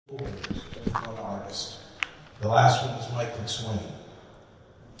one artist. The last one is Michael Swain.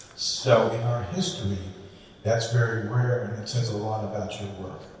 So in our history, that's very rare and it says a lot about your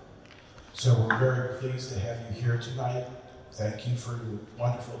work. So we're very pleased to have you here tonight. Thank you for your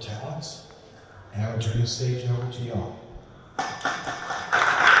wonderful talents. And I'll turn the stage over to y'all.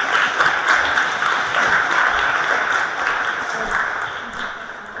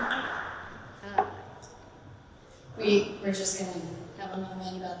 We're just going to have a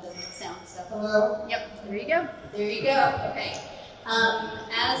moment about the sound stuff. Hello? Yep, there you go. There you go. Okay.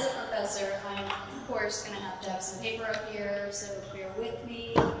 As a professor, I'm, of course, going to have some paper up here, so bear with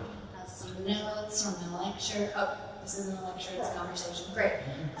me. Some notes from my lecture. Oh, this isn't a lecture, it's a conversation. Great.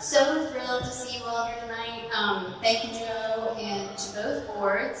 So thrilled to see you all here tonight. Thank you, Joe, and to both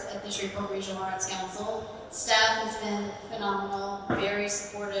boards at the Shreveport Regional Arts Council. Staff has been phenomenal, very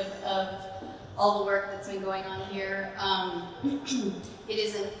supportive of all the work that's been going on here. It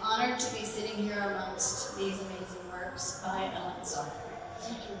is an honor to be sitting here amongst these amazing works by Soffer.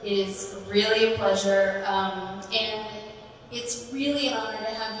 It is really a pleasure, and it's really an honor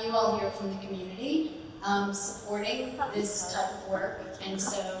to have you all here from the community supporting this type of work, and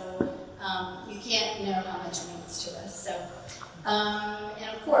so you can't know how much it means to us. So, and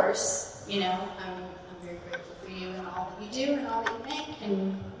of course, you know, I'm very grateful for you and all that you do and all that you make,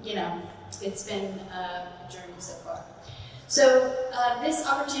 and you know, it's been a journey so far. So this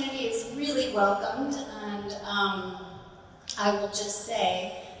opportunity is really welcomed, and I will just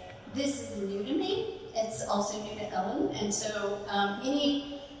say, this is new to me. It's also new to Ellen, and so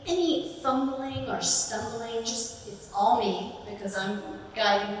any fumbling or stumbling, it's all me, because I'm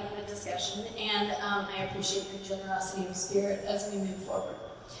guiding the discussion, and I appreciate your generosity of spirit as we move forward.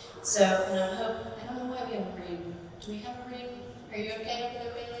 So, and I don't know why we have a ring. Do we have a ring? Are you okay over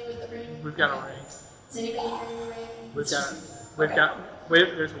there, Bailey, with the ring? We've got a ring. Is anybody hearing a ring? There's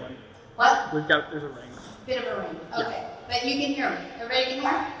one. What? There's a ring. Bit of a ring, okay. Yeah. But you can hear me. Everybody can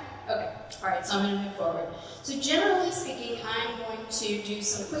hear? Okay, all right, so I'm going to move forward. So generally speaking, I'm going to do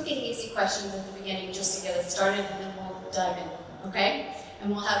some quick and easy questions at the beginning just to get us started, and then we'll dive in, okay?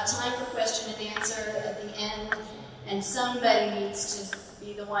 And we'll have time for question and answer at the end, and somebody needs to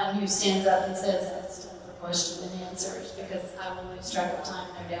be the one who stands up and says, it's time for question and answers, because I will lose track of time,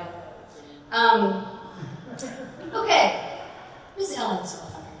 no doubt. Okay, Ms. Ellen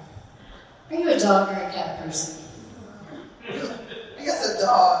Soffer, are you a dog or a cat person? I guess a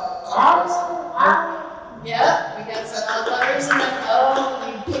dog. Yeah, we got some dog lovers in there. Oh,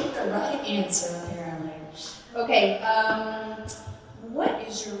 you picked the right answer, apparently. Okay, what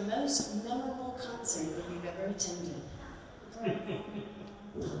is your most memorable concert that you've ever attended?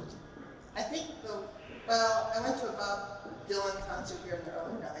 I think I went to a Bob Dylan concert here in the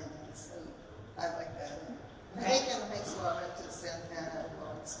early 90s, and I like that. Okay. I think in high school I went to Santana and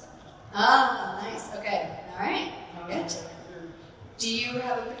Lawrence. Ah, nice. Okay, all right, I get you. Do you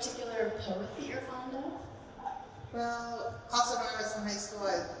have a particular poet that you're fond of? Well, also when I was in high school, I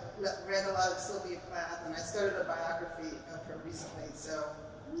read a lot of Sylvia Plath, and I started a biography of her recently, so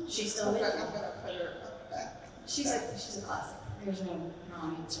she's still with you. I'm going to put her up back. She's a classic. There's no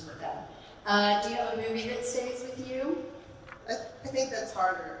wrong answer with that. Do you have a movie that stays with you? I think that's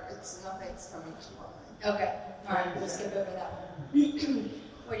harder. Nothing's coming to mind. Okay, all right, we'll skip over that one.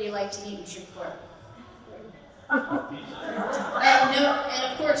 What do you like to eat in Shreveport? And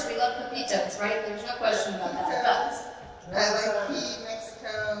of course, we love pepitos, right? There's no question about that. But I like Key,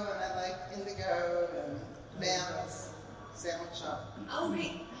 Mexico, and I like Indigo, and Bam's Sandwich Shop. Oh, right. I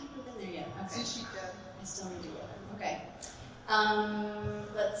haven't been there yet. Okay. Sushi Den. I still need to go. Okay.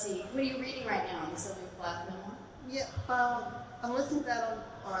 Let's see. What are you reading right now? The Sylvia Plath memoir? Yeah, I'm listening to that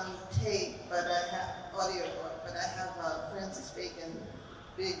on tape, but I have audiobook, but I have Francis Bacon,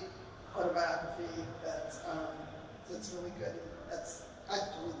 big autobiography that's really good. I have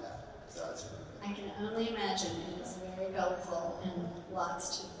to read that, so it's really good. I can only imagine. It is very colorful and lots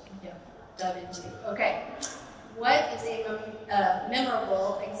to dive into. Okay, what is a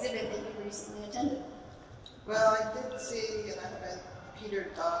memorable exhibit that you recently attended? Well, I did see a Peter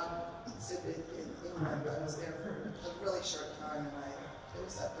Dog exhibit in England. I was there for a really short time, and it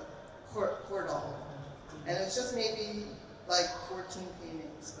was at the Court Hall, and it was just maybe like 14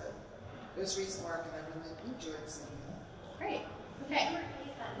 paintings, but it was recent work, and I really enjoyed seeing it. Great. Okay.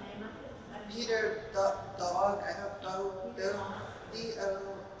 Peter Dog. I hope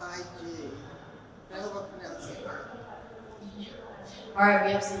D-O-I-G. I hope I'm pronouncing it right. All right,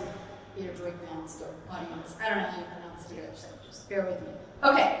 we have some Peter Joy fans or audience. I don't know how you pronounce it either, so just bear with me.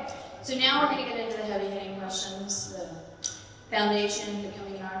 Okay, so now we're going to get into the heavy-hitting questions, the foundation,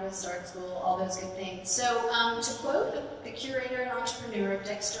 becoming an artist, art school, all those good things. So to quote the curator and entrepreneur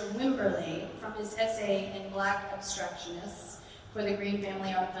Dexter Wimberly from his essay in Black Abstractionists for the Green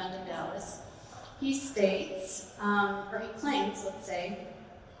Family Art Fund in Dallas, he states, or he claims, let's say,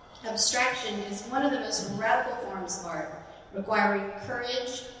 abstraction is one of the most radical forms of art, requiring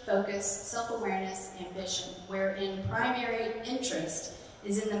courage, focus, self-awareness, ambition, wherein primary interest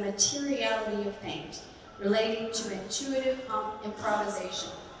is in the materiality of paint, relating to intuitive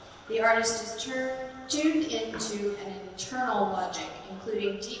improvisation. The artist is tuned into an internal logic,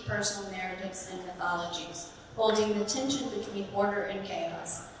 including deep personal narratives and mythologies, holding the tension between order and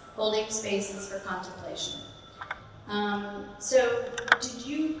chaos, holding spaces for contemplation. So, did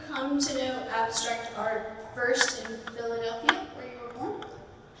you come to know abstract art first in Philadelphia, where you were born?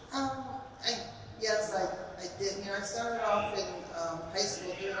 Yes, I did. You know, I started off in high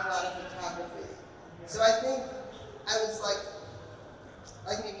school doing a lot of photography. So I think I was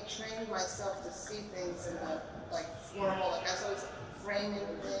like maybe training myself to see things in a formal, I was always framing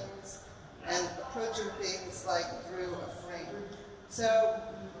things and approaching things through a frame. So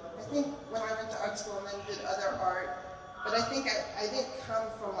I think when I went to art school and then did other art, but I think I didn't come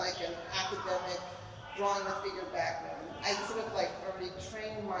from an academic drawing the figure background. I sort of already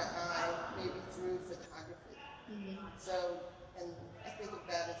trained my eye maybe through photography. Mm-hmm. So, and I think of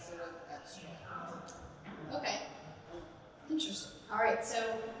that as sort of abstract. Okay. Interesting. All right. So,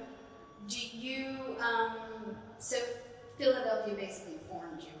 do you? So Philadelphia basically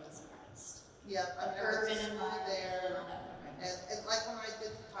formed you as an artist. Yeah, I mean, I was really there, and when I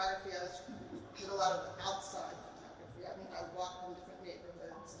did photography, I did a lot of outside photography. I mean, I walked in different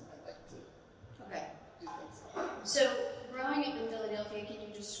neighborhoods, and I like to do things like that. So, growing up in Philadelphia, can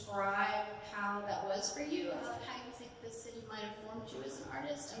you describe how that was for you? How you think the city might have formed you as an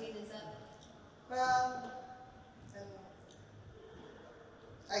artist? I mean, is that? Well,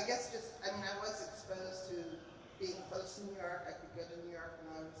 I guess I was exposed to being close to New York. I could go to New York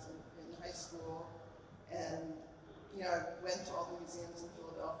when I was in high school, and I went to all the museums in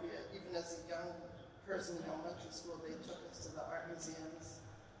Philadelphia. Even as a young person in elementary school, they took us to the art museums,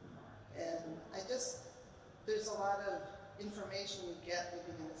 and there's a lot of information you get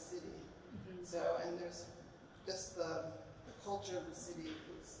living in the city. Mm-hmm. So, and there's just the culture of the city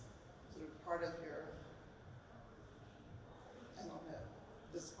is sort of part of your, I don't know,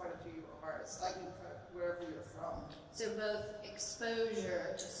 this part of who you are. It's wherever you're from. So both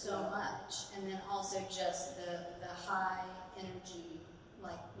exposure to so much, and then also just the high energy,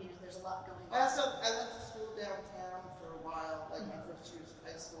 there's a lot going on. I went to school downtown for a while, my first years of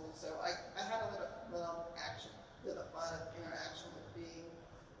high school, so I had a lot of interaction with being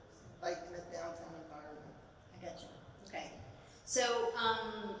in a downtown environment. I got you. Okay. So,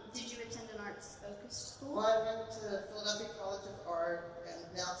 did you attend an arts-focused school? Well, I went to Philadelphia College of Art, and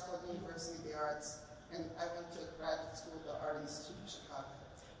now it's called the University of the Arts, and I went to graduate school at the Art Institute in Chicago.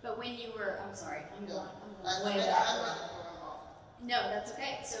 But when you were, I'm sorry, I'm going way back. No, that's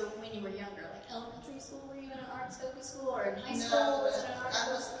okay. So when you were younger, elementary school, were you in an arts-focused school, or in high school? Was it an arts?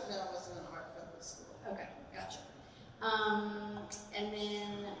 No, it wasn't an art-focused school. Okay, gotcha. And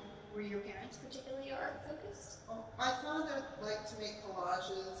then, were your parents particularly art-focused? My father liked to make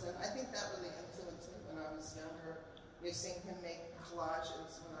collages, and I think that really influenced me when I was younger. Seeing him make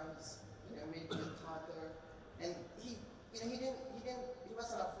collages when I was, maybe a toddler, and he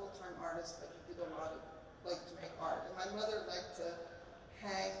wasn't a full-time artist, but he did a lot of to make art. And my mother liked to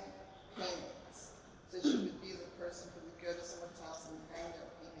hang paintings, so she would be the person who would go to someone's house and hang their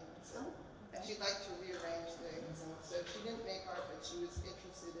paintings. And she liked to rearrange things, and so she didn't make art, but she was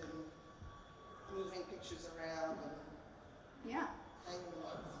interested in moving pictures around and hanging them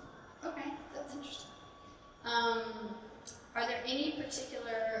up. Okay, that's interesting. Are there any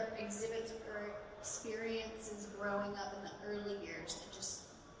particular exhibits or experiences growing up in the early years that just,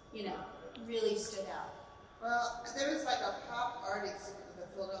 really stood out? Well, there was a pop art exhibit at the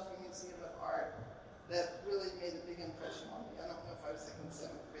Philadelphia Museum of Art that really made a big impression on me. I don't know if I was in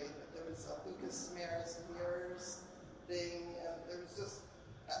 7th grade, but there was a Lucas Maris mirrors thing, and there was just,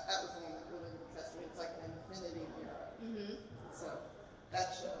 that was the one that really impressed me. It's like an infinity mirror. Mm-hmm. So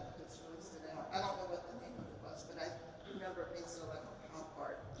that show just really stood out. I don't know what the name of it was, but I remember it being sort of like a pop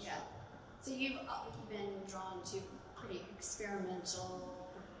art show. Yeah. So you've been drawn to pretty experimental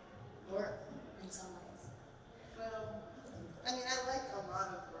work in some ways. Well, I mean, I like a lot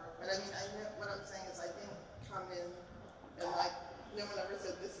of work, but what I'm saying is I didn't come in and no one ever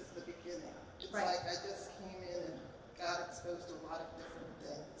said this is the beginning. It's right. I just came in and got exposed to a lot of different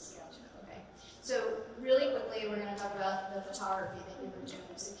things. Gotcha. Okay. So really quickly, we're going to talk about the photography that you were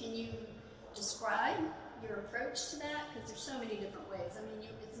doing. So can you describe your approach to that? Because there's so many different ways. I mean,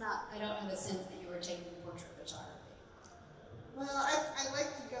 it's not, I don't have a sense that you were taking portrait photography. Well, I like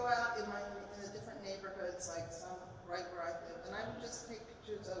to go out in the different neighborhoods, like some right where I live, and I would just take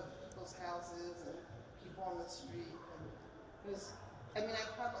pictures of people's houses and people on the street. And it was, I mean, I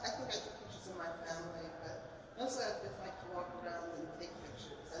think I took pictures of my family, but mostly I just like to walk around and take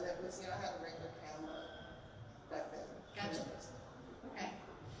pictures. And it was, I had a regular camera back then. Gotcha. Okay.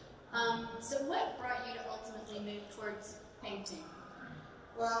 So what brought you to ultimately move towards painting?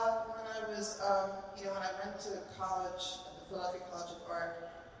 Well, when I was, when I went to college at the Philadelphia College of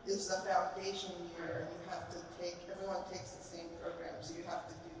Art, it was a foundation year, and you have to everyone takes the same program, so you have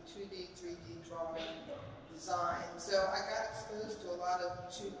to do 2D, 3D drawing, design. So I got exposed to a lot of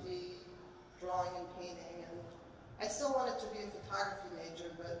 2D drawing and painting, and I still wanted to be a photography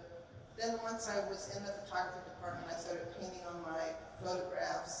major, but then once I was in the photography department, I started painting on my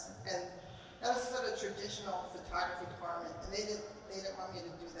photographs, and that was sort of traditional photography department, and they didn't want me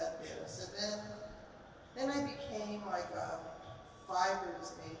to do that there. So then I became like a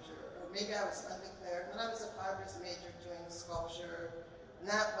fibers major, or maybe I was undeclared. Then I was a fibers major doing sculpture, and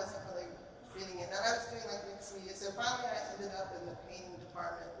that wasn't really fitting in. Then I was doing like mixed media. So finally I ended up in the painting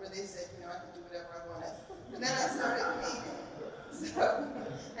department where they said, I could do whatever I wanted. And then I started painting.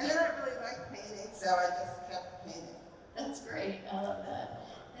 And then I really liked painting, so I just kept painting. That's great. I love that.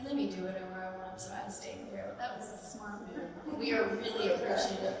 And let me do whatever I want, so I stayed there. That was a smart move. We are really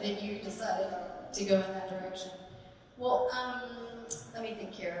appreciative that you decided to go in that direction. Well, let me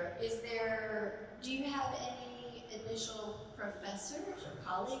think here. Do you have any initial professors or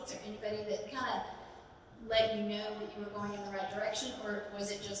colleagues or anybody that kind of let you know that you were going in the right direction, or was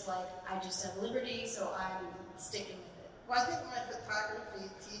it just like, I just have liberty, so I'm sticking with it? Well, I think my photography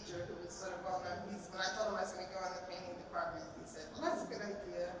teacher, who was sort of well-known, when I told him I was going to go in the painting department, he said, well, that's a good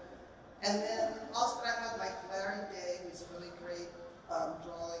idea. And then also I had like Larry Day, who's a really great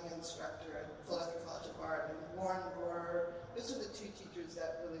drawing instructor at Philadelphia College of Art, and Warren Brewer. Those are the two teachers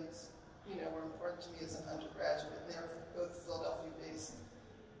that really, were important to me as an undergraduate. And they're both Philadelphia-based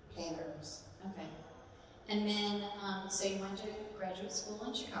painters. Okay. And then, so you went to graduate school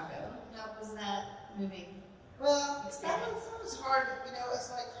in Chicago. How was that moving? Well, that was hard. It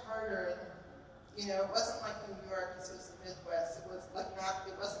was like harder. It wasn't like New York because it was the Midwest. It was like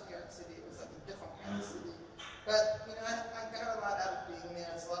it wasn't New York City. It was like a different kind of city. But, I got a lot out of being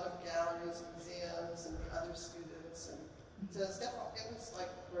there. It's a lot of galleries, museums, and the other students. And so it's definitely, it was like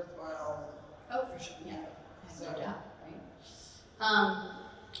worthwhile. Oh, for sure. Yeah. No doubt, right?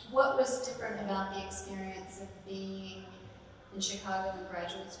 What was different about the experience of being in Chicago in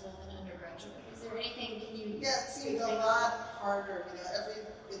graduate school than undergraduate? Is there anything, Yeah, it seemed a lot harder.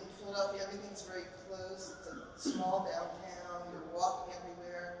 In Philadelphia, everything's very close. It's a small downtown. You're walking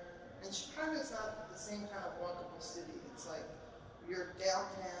everywhere. And Chicago's not the same kind of walkable city. It's like you're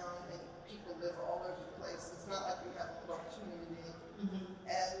downtown and people live all over the place. It's not like we have a little community. Mm-hmm.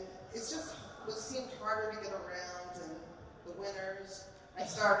 And it seemed harder to get around in the winters. I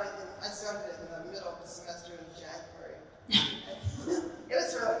started in the middle of the semester in January. It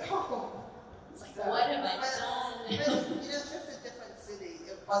was really cold. It's like, what have I done? But, it's just a different city.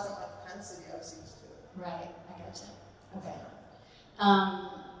 It wasn't like Penn City I was used to. Right, I gotcha. Okay.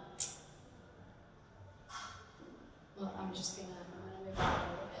 Well, I'm gonna move on a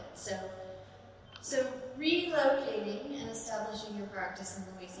little bit. So relocating and establishing your practice in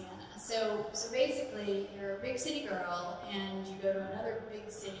Louisiana. So basically, you're a big city girl, and you go to another big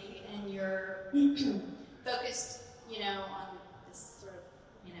city, and you're focused, on this sort of,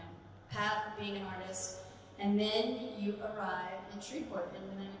 path of being an artist, and then you arrive in Shreveport in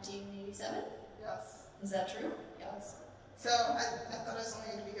 1987. Yes. Is that true? Yes. So I thought I was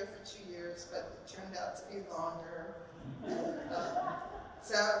only going to be here for 2 years, but it turned out to be longer. And,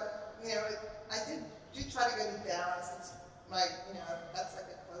 I did try to go to Dallas. It's like, that's like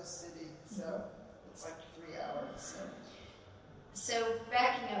a close city, so it's like 3 hours. So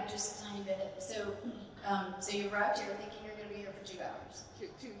backing up just a tiny bit. So you arrived here thinking you're going to be here for 2 hours.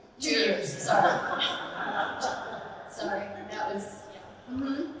 2 years. Sorry. Sorry. That was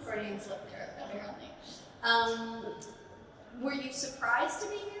Freudian slip there, apparently. Were you surprised to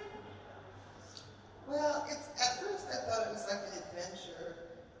be here? Well, at first I thought it was like an adventure,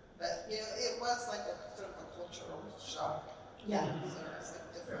 but it was like a sort of a cultural shock. Yeah. So it was like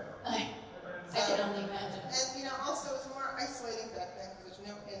different. I can only imagine. And also it was more isolating back then because there's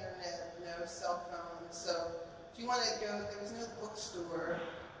no internet, no cell phones. So if you wanted to go, there was no bookstore.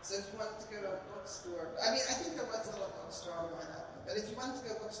 So if you wanted to go to a bookstore, I think there was a little bookstore on Manhattan, but if you wanted to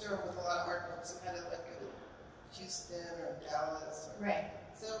go to a bookstore with a lot of art books, you had to like go to Houston or Dallas. Right.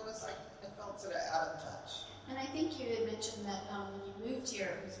 So it was like, I felt sort of out of touch. And I think you had mentioned that when you moved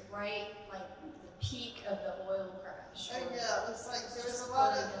here, it was right like the peak of the oil crash. Oh yeah, it was like, there was a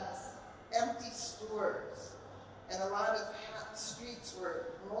lot of empty stores, and a lot of streets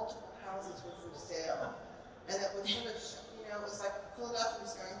where multiple houses were for sale. And it was sort of, it was like Philadelphia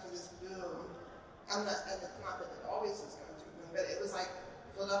was going through this boom. And it's not that it always was going through a boom, but it was like,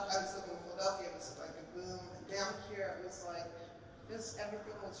 Philadelphia, I was living in Philadelphia, it was like a boom. And down here, it was like,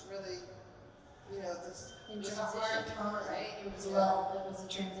 everything was really, this In was a hard transition, time. right? It was it was a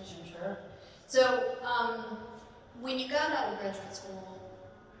transition, sure. So, when you got out of graduate school,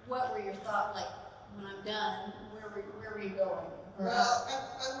 what were your thoughts like? When I'm done, where were you going? Well,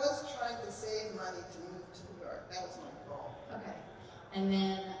 I was trying to save money to move to New York. That was my goal. Okay, and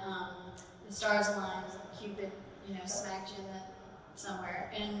then the stars aligned, Cupid, smacked you in the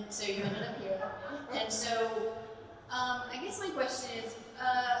somewhere, and so you ended up here. And so, I guess my question is,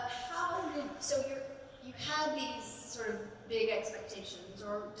 you had these sort of big expectations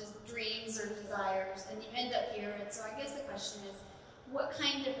or just dreams or desires, and you end up here, and so I guess the question is, what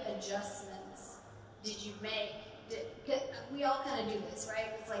kind of adjustments did you make? We all kind of do this,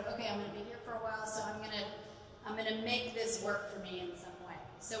 right? It's like, okay, I'm going to be here for a while, so I'm going to make this work for me in some way.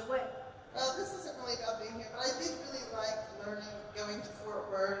 So what? Well, this isn't really about being here, but I did really like learning, going to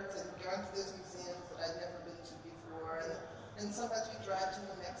Fort Worth and going to those museums that I'd never been to before. And sometimes we drive to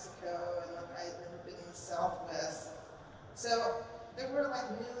New Mexico, and I had never been in the Southwest. So there were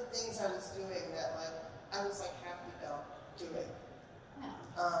like new things I was doing that I was happy about doing. Yeah.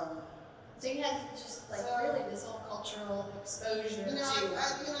 So you had just really this whole cultural exposure to.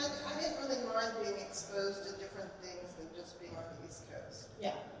 I didn't really mind being exposed to different things than just being on the East Coast.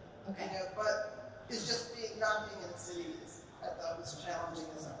 Yeah. Okay. But it's just not being in cities. I thought was challenging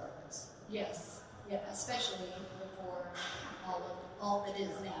as an artist. Yes. Yeah. Especially before all that is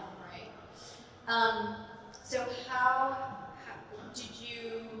now, right? So how did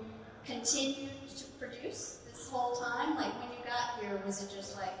you continue to produce this whole time? Like when you got here, was it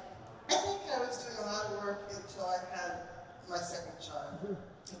just like? I think I was doing a lot of work until I had my second child.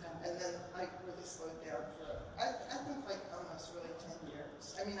 Okay. And then I really slowed down for, I think almost really 10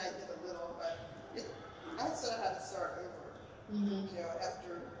 years. I mean, I did a little, but I sort of had to start over,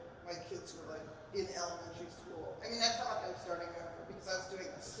 after my kids were in elementary school. I mean, I felt like I was starting over because I was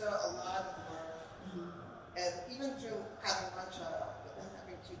doing a lot of work. And even through having one child, but then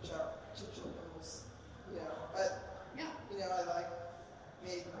having two children was, but, I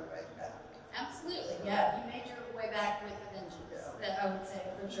made my way back. Absolutely, yeah. You made your way back with a vengeance, that I would say,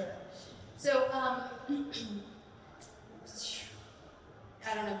 for sure. So, I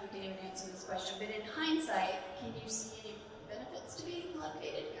don't know if you can even answer this question, but in hindsight, can you see any benefits to being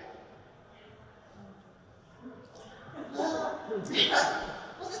located here? Well, the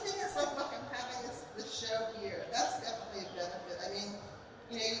thing is, look, I'm having this show here. That's definitely a benefit. I mean,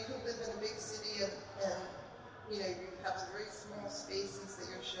 you could live in a big city and you have a very small spaces that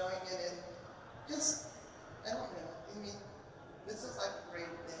you're showing it in. Just, I don't know. I mean, this is a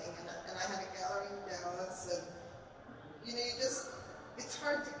great thing. And I had a gallery in Dallas, and it's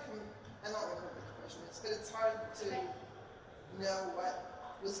hard to I don't know what the question is, but it's hard to know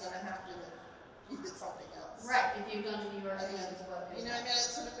what was going to happen if you did something else. Right, if you've gone to New York, I mean, it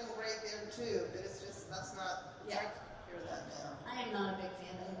should have been great there too, but it's just, that's not, it's hard to hear that now. I am not a big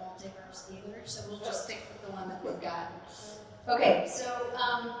fan of the multiverse either, so we'll just stick with the one that we've got. Okay, so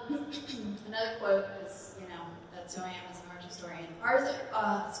another quote is, that's who I am as an art historian.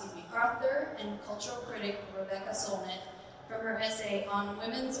 Author and cultural critic Rebecca Solnit, from her essay on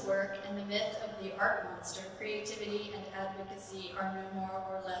women's work and the myth of the art monster, creativity and advocacy are no more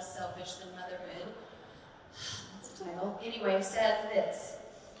or less selfish than motherhood. That's a title. Anyway, says this: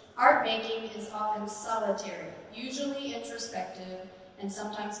 art making is often solitary, usually introspective, and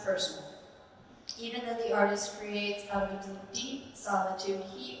sometimes personal. Even that the artist creates out of a deep solitude,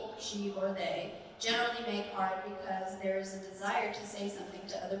 he or she or they generally make art because there is a desire to say something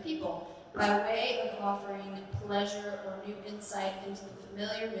to other people, by way of offering pleasure or new insight into the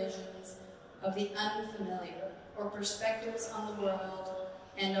familiar visions of the unfamiliar, or perspectives on the world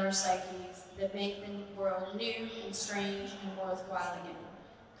and our psyches that make the world new and strange and worthwhile again.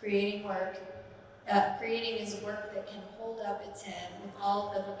 Creating is work that can hold up its head with all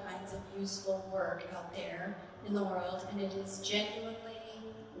other kinds of useful work out there in the world, and it is genuinely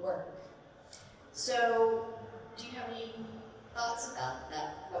work. So, do you have any thoughts about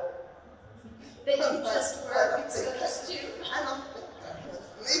that quote? That you just were exposed to? I don't think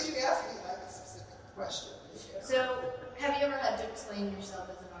maybe you ask me a specific question. So, have you ever had to explain yourself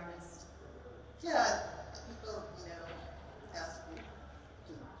as an artist? Yeah, people, ask me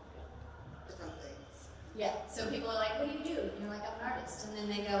to Yeah, so people are like, what do you do? And you're like, I'm an artist. And then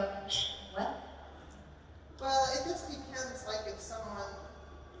they go, what? Well, it just depends, like if someone,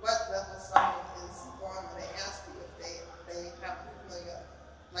 what level someone is on when they ask you if they have familiar,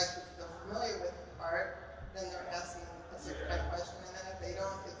 like if they're familiar with art, then they're asking a certain kind of question, and then if they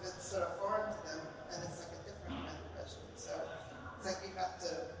don't, if it's sort of foreign to them, then it's like a different kind of question. So it's like you have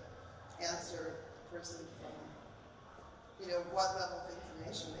to answer the person from, what level of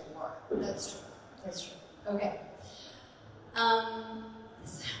information they want. That's true. That's true. Okay.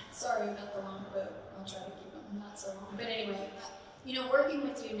 Sorry about the long quote. I'll try to keep them not so long. But anyway, working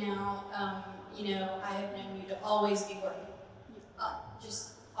with you now, I have known you to always be working.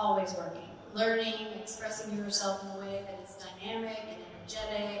 Just always working. Learning, expressing yourself in a way that is dynamic and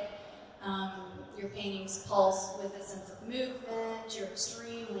energetic. Your paintings pulse with a sense of movement. You're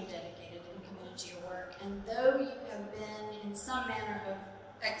extremely dedicated and committed to your work. And though you have been in some manner of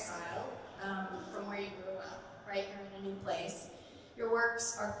exile from where you grew up, right? You're in a new place. Your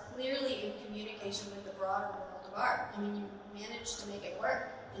works are clearly in communication with the broader world of art. I mean, you managed to make it work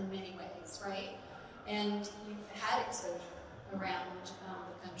in many ways, right? And you've had exposure around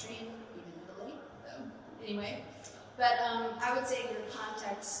the country and even Italy, though. Anyway, but I would say your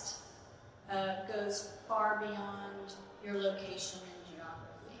context goes far beyond your location and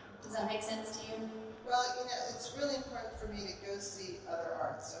geography. Does that make sense to you? Well, it's really important for me to go see other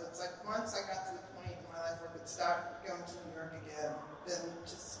art. So it's like once I got to the point in my life where I could start going to New York again, then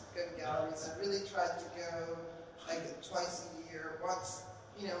just go to galleries. I really tried to go like twice a year. Once,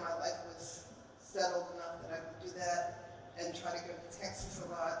 my life was settled enough that I could do that, and try to go to Texas a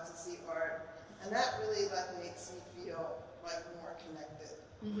lot to see art. And that really makes me feel like more connected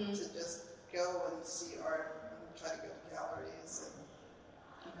to just go and see art and try to go to galleries and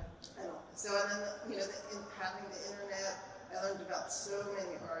in having the internet, I learned about so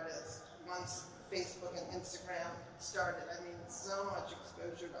many artists. Once Facebook and Instagram started, so much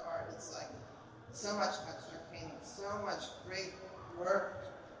exposure to art. It's like so much abstract painting, so much great work.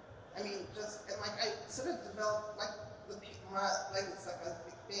 I sort of developed it's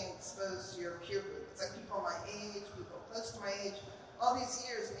like being exposed to your peer group. It's like people my age, people close to my age. All these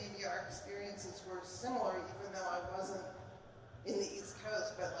years, maybe our experiences were similar, even though I wasn't in the East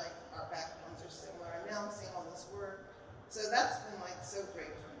Coast, but our backgrounds are similar. And now I'm seeing all this work. So that's been so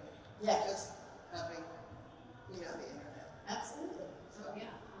great for me. Yeah. Just having, the internet. Absolutely. Oh yeah,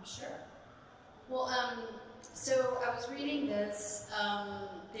 I'm sure. Well, so I was reading this.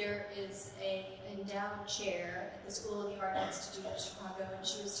 There is an endowed chair at the School of the Art Institute of Chicago, and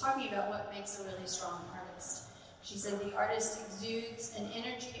she was talking about what makes a really strong artist. She said the artist exudes an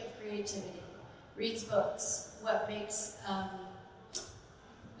energy of creativity, reads books,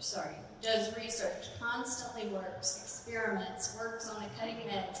 does research, constantly works, experiments, works on a cutting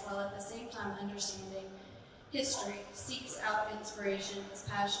edge, while at the same time understanding history, seeks out inspiration, is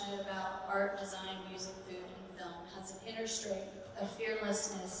passionate about art, design, music, food, and film, has an inner strength, a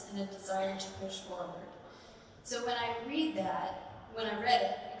fearlessness, and a desire to push forward. So when I read it, I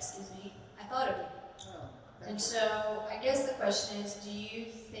thought of you. Oh, And so I guess the question is, do you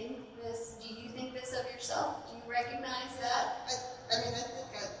think this of yourself? Do you recognize that? I think I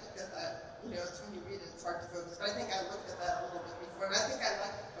looked at that. It's when you read it, it's hard to focus. But I think I looked at that a little bit before, and I think I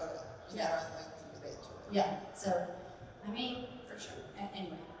like the photo. Yeah. I like to relate to it. Yeah. So, for sure.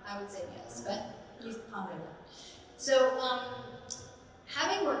 Anyway, I would say yes, but you ponder that. So,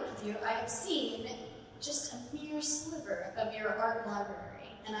 having worked with you, I have seen just a mere sliver of your art library,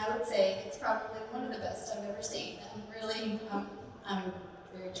 and I would say it's probably one of the best I've ever seen. I'm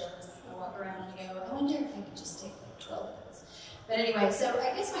very jealous. I walk around and I go, I wonder if I could just take 12 of those. But anyway, so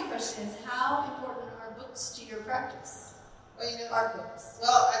I guess my question is, how important are books to your practice? Well, art books.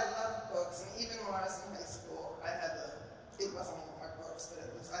 Well, I love books, and even when I was in high school, I had it wasn't even art books, but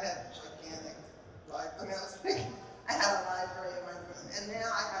I had a gigantic library. I had a library in my room, and now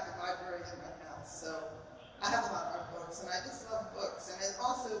I have a library in my house, so I have a lot of art books, and I just love books, and it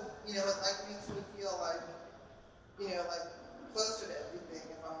also, it makes me feel closer to everything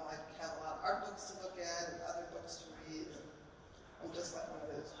if I'm have a lot of art books to look at and other books to read. And I'm just one of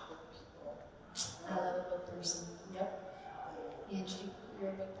those book people. I love a book person. Yep. Angie, you're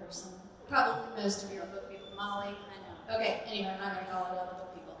a book person. Probably most of you are book people. Molly, I know. Okay, anyway, I'm not going to call it all the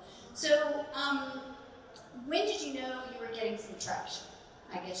book people. So, when did you know you were getting some traction?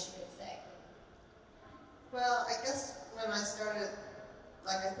 I guess you could say. Well, I guess when I started,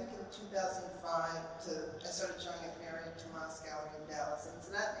 I think in 2005, I started showing at Mary Tomas Gallery in Dallas, and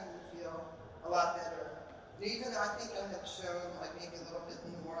so that made me feel a lot better. Even though I think I had shown maybe a little bit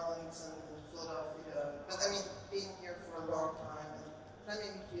in New Orleans and Philadelphia, but being here for a long time, and that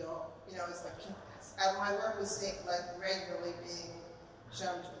made me feel, it's and my work was like regularly being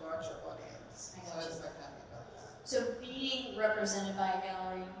shown to a larger audience. So I was like happy about that. So being represented by a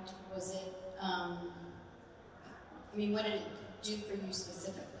gallery, was it, I mean, what did it do for you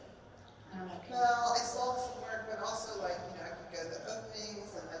specifically? I don't know. Well, I sold some work, but also like, you know, I could go to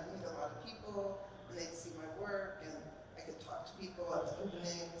openings and I'd meet a lot of people and they'd see my work and I could talk to people at the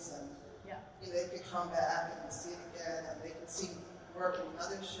openings and you know, they could come back and see it again and they could see work in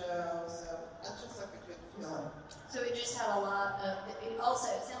another show. So that's just like a good feeling. So it just had a lot of, it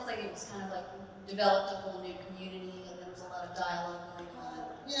sounds like it was kind of like developed a whole new community and there was a lot of dialogue going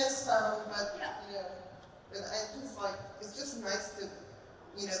on. Yes, but you know, and I just like, it's just nice to,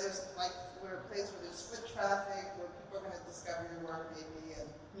 you know, there's like, we're a place where there's foot traffic, where people are going to discover your work maybe, and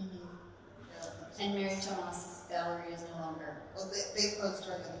And Mary Thomas' gallery is no longer. Well, they closed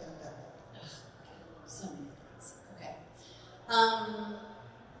during the pandemic. So many things. Okay.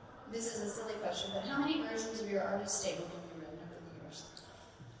 This is a silly question, but how many versions of your artist statement have you written over the years?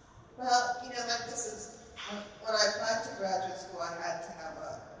 Well, you know, like this is, when I applied to graduate school, I had to have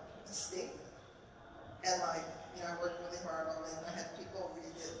a statement. And like, you know, I worked really hard on it, and I had people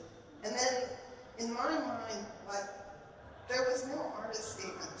read it. And then, in my mind, like, there was no artist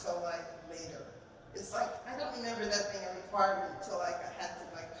statement until like later. It's like, I don't remember that being a requirement until like I had to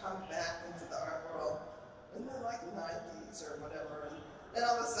like come back into the art world in the like 90s or whatever. And then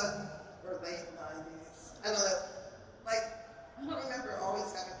all of a sudden, or late 90s, I don't know, like, I don't remember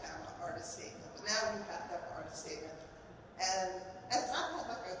always having to have an artist statement, but now we have to have an artist statement. And I've had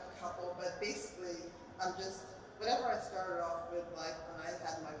like a couple, but basically, I'm just, whatever I started off with, like when I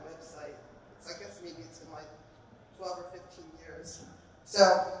had my website, it's, I guess maybe it's been like 12 or 15 years. So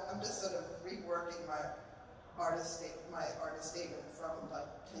I'm just sort of reworking my artist statement from like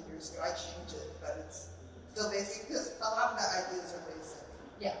 10 years ago. I changed it, but it's still basic because a lot of the ideas are basic.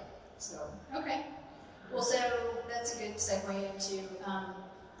 Yeah. So. Okay. Well, so that's a good segue into,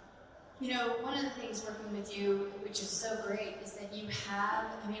 you know, one of the things working with you, which is so great, is that you have,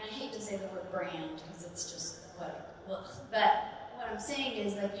 I mean, I hate to say the word brand because it's just what, well, but what I'm saying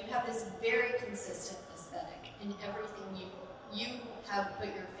is that you have this very consistent aesthetic in everything you have put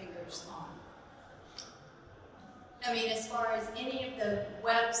your fingers on. I mean, as far as any of the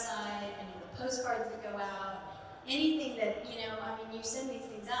website, any of the postcards that go out, anything that, you know, I mean, you send these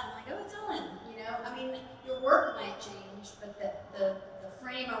things out, and I'm like, oh, it's Ellen, you know? I mean, your work might change, but the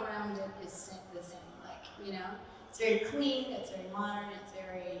frame around it is the same, like, you know? It's very clean, it's very modern, it's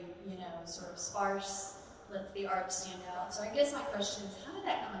very, you know, sort of sparse, lets the art stand out. So I guess my question is, how did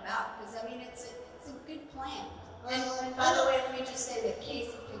that come about? Because, I mean, it's a good plan. And by the way, let me just say that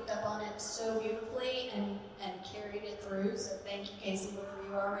Casey picked up on it so beautifully and carried it through, so thank you, Casey, wherever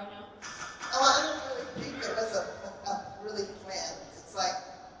you are right now. Oh, I don't really think it was a really planned. It's like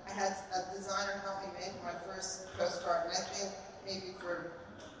I had a designer help me make my first postcard, and I think maybe for,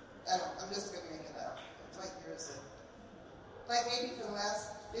 I'm just going to make it up. What year is it? Like maybe for the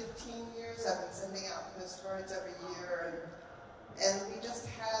last 15 years, I've been sending out postcards every year, and we just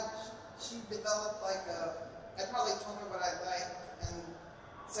had, she developed like I probably told her what I liked, and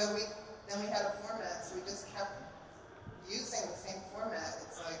so we had a format, so we just kept using the same format.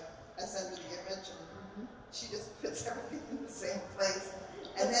 It's like, I send her the image, and she just puts everything in the same place.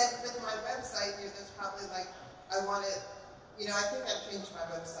 And then with my website here, there's probably like, I wanted, you know, I think I've changed my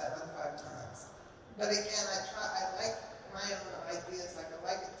website like 5 times. But again, I like my own ideas, like I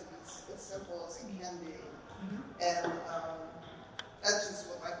like it to be as simple as it can be. And that's just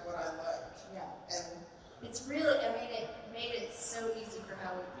what I like. Yeah. And it's really, I mean, it made it so easy for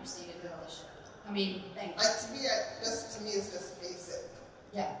how we proceeded with the show. I mean, thank you. Like to me, it's just basic.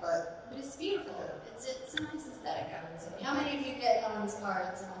 Yeah. But it's beautiful. It's a nice aesthetic, I would say. How many of you get Ellen's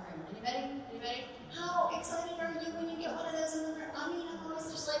cards in the room? Anybody? Anybody? How excited are you when you get one of those in the room? I mean, I'm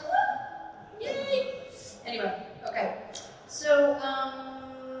always just like, woo! Yay! Anyway, okay. So,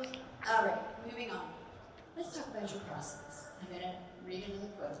 all right, moving on. Let's talk about your process. I'm going to read another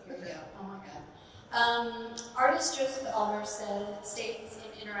quote. Here we go. Oh my God. Artist Joseph Elmer states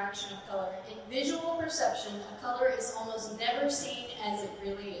in Interaction of Color, in visual perception, a color is almost never seen as it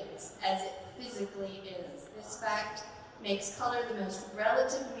really is, as it physically is. This fact makes color the most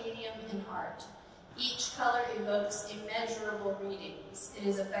relative medium in art. Each color evokes immeasurable readings. It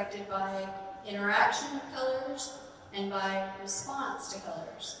is affected by interaction with colors and by response to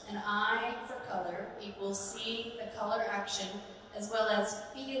colors. An eye for color equals seeing the color action as well as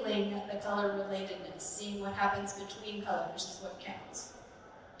feeling the color relatedness. Seeing what happens between colors is what counts.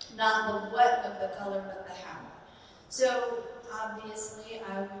 Not the what of the color, but the how. So, obviously,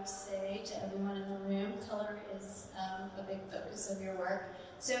 I would say to everyone in the room, color is a big focus of your work.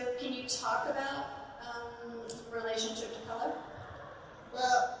 So, can you talk about relationship to color?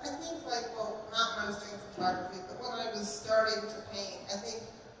 Well, I think well, not when I was doing photography, but when I was starting to paint, I think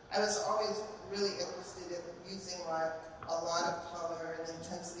I was always really interested in using a lot of color and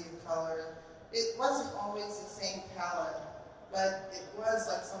intensity of color. It wasn't always the same palette, but it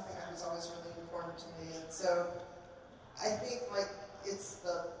was something that was always really important to me. And so I think it's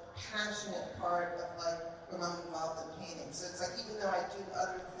the passionate part of when I'm involved in painting. So it's even though I do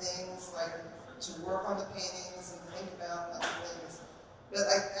other things to work on the paintings and think about other things, but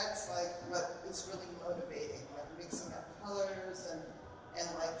that's what is really motivating, mixing up colors and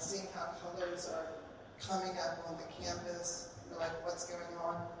seeing how colors are coming up on the canvas, what's going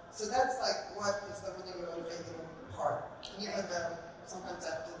on. So that's what is the really motivating part, even though sometimes I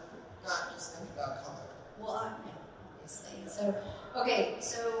have to not just think about color. Well, obviously. So, okay,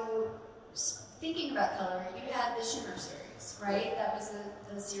 so thinking about color, you had the Shimmer series, right? That was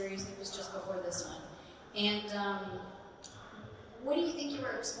the series that was just before this one. And what do you think you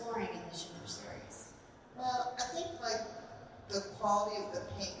were exploring in the Shimmer series? Well, I think the quality of the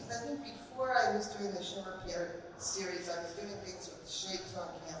paint, because I think before I was doing the Shimmer series, I was doing things with shapes on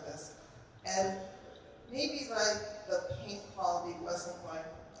canvas, and maybe the paint quality wasn't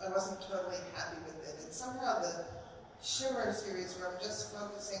I wasn't totally happy with it. And somehow the Shimmer series, where I'm just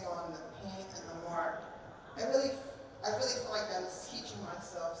focusing on the paint and the mark, I really feel like I was teaching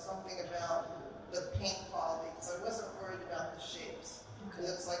myself something about the paint quality, because I wasn't worried about the shapes. Because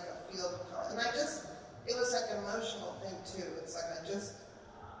it was a field of color. And it was an emotional thing too. It's I just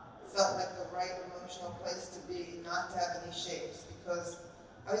felt like the right emotional place to be, not to have any shapes, because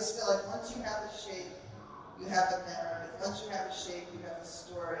I always feel once you have a shape, you have a narrative. Once you have a shape, you have a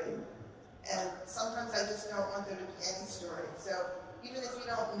story. And sometimes I just don't want there to be any story. So even if you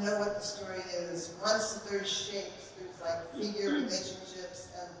don't know what the story is, once there's shapes, there's figure relationships,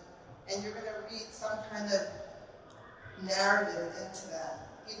 and you're going to read some kind of narrative into that,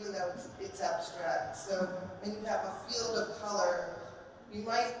 even though it's abstract. So when you have a field of color, you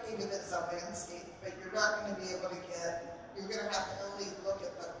might think of it as a landscape, but you're not going to be able to you're going to have to only look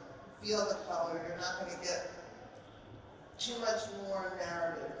at the field of color. You're not going to get too much more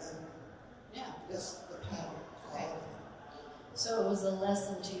narrative than just the paint quality. Okay. So it was a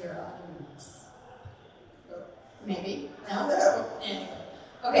lesson to your audience. Maybe? No? No. Anyway.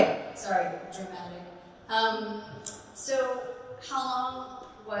 Okay, sorry, dramatic. So how long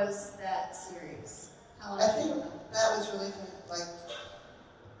was that series? How long I think that was released in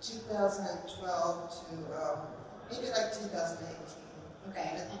 2012 to maybe 2018.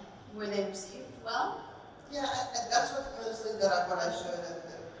 Okay. Were they received well? Yeah, that's mostly what I showed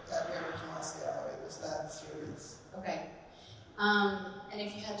at Heritage Moss Gallery was that series. Okay. And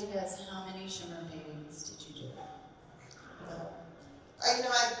if you had to guess, how many Shimmer paintings did you do? I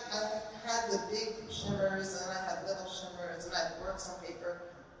had the big shimmers, and I had little shimmers, and I worked on paper.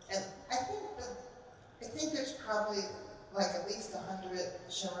 And I think there's probably at least 100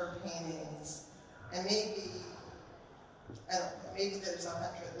 shimmer paintings, and maybe there's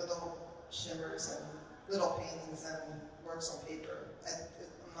 100 little shimmers and little paintings and works on paper.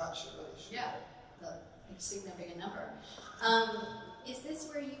 I'm not really sure. Yeah, a significant number. Is this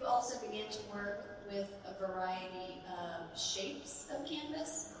where you also began to work with a variety of shapes of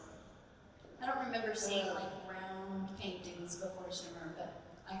canvas? I don't remember seeing round paintings before Shimmer, but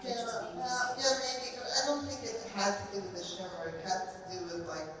I could just be maybe, but I don't think it had to do with the Shimmer. It had to do with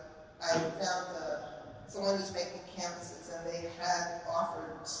I found someone who's making canvases, and they had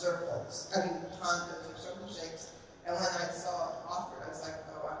offered circles, condos or circle shapes, and when I saw it offered, I was like,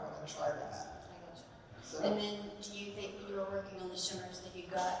 oh, I want to try that. I gotcha. So, And then, do you think when you were working on the shimmers that you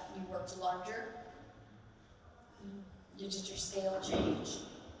worked larger? Did your scale change?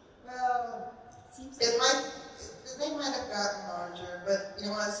 well, Seems they might have gotten larger, but when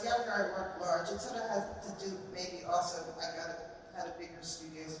I was younger, I worked large. It sort of has to do maybe also had a bigger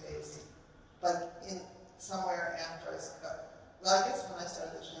studio space, but in somewhere after I started. Well, I guess when I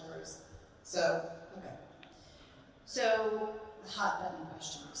started the shimmers. So okay. So the hot button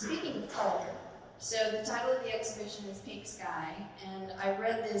question. Speaking of color, so the title of the exhibition is Pink Sky, and I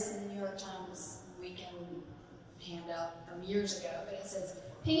read this in the New York Times weekend handout from years ago, but it says,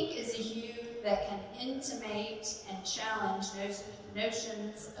 pink is a hue that can intimate and challenge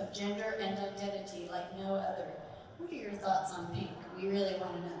notions of gender and identity like no other. What are your thoughts on pink? We really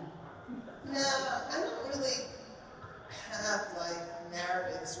want to know. no, I don't really have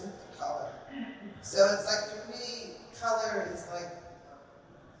narratives with the color. So it's for me, color is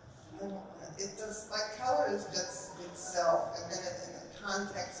it does color is just itself, and then in the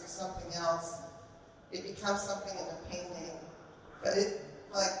context of something else, it becomes something in a painting. But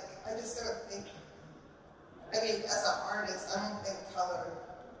I just don't think I mean, as an artist, I don't think color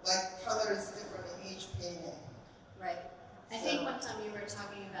is different in each painting. Right. I think one time you were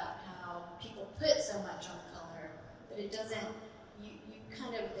talking about how people put so much on color, but it doesn't, you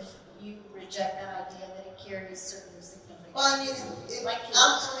kind of, you reject that idea that it carries certain significance. Well, I mean,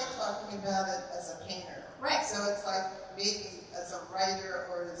 I'm only talking about it as a painter. Right. So it's like maybe as a writer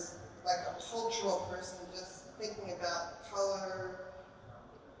or as like a cultural person just thinking about color,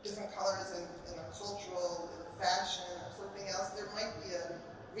 different colors in a cultural fashion or something else, there might be a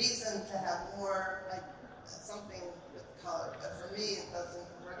reason to have more, like something with color. But for me, it doesn't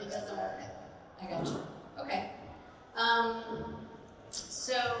work. It doesn't work. I got you. Okay.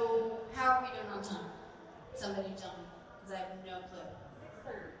 So how are we doing on time? Somebody tell me, because I have no clue.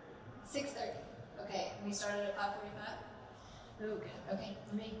 6:30. 6:30. Okay. And we started at 5:45. Oh, good. Okay.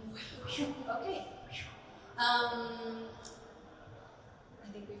 Okay. I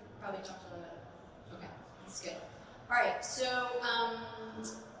think we've probably talked a little bit. Okay. That's good. All right. So,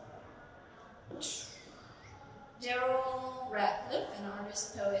 Daryl Ratcliffe, an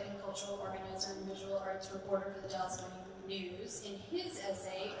artist, poet, and cultural organizer and visual arts reporter for the Dallas Morning News, in his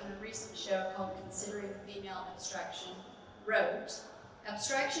essay on a recent show called Considering Female Abstraction, wrote,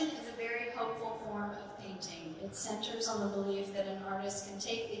 "Abstraction is a very hopeful form of painting. It centers on the belief that an artist can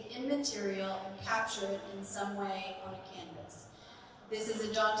take the immaterial and capture it in some way on a canvas. This is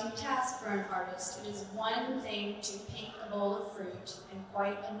a daunting task for an artist. It is one thing to paint a bowl of fruit, and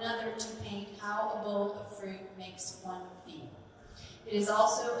quite another to paint how a bowl of fruit makes one feel. It is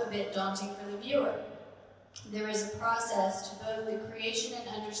also a bit daunting for the viewer. There is a process to both the creation and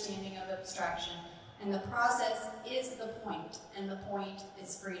understanding of abstraction, and the process is the point, and the point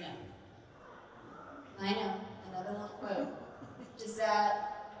is freedom." I know, another little quote. Does that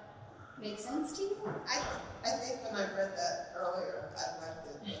make sense to you? I think when I read that earlier, I liked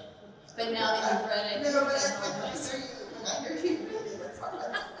it. But now that you've read it, no, but when I hear you read it, it's hard.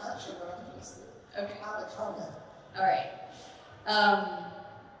 I'm not sure what I'm supposed to okay. how to comment. All right.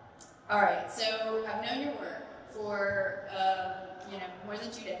 All right. So I've known your work for more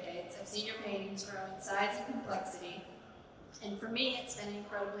than 2 decades. I've seen your paintings grow in size and complexity, and for me, it's been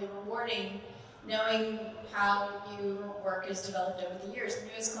incredibly rewarding knowing how your work has developed over the years. The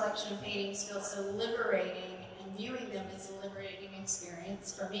newest collection of paintings feels so liberating, and viewing them is a liberating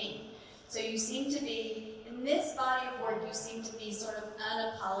experience for me. So you seem to be, in this body of work, you seem to be sort of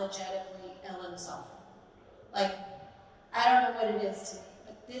unapologetically Ellen Soffer. Like, I don't know what it is to me,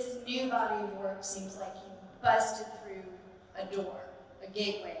 but this new body of work seems like you busted through a door, a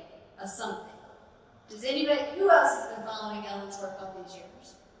gateway, a something. Does anybody, who else has been following Ellen's work all these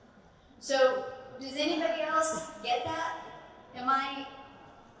years? So, does anybody else get that? Am I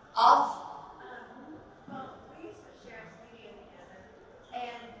off? Well, we used to share a studio together,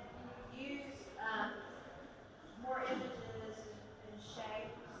 and you used more images and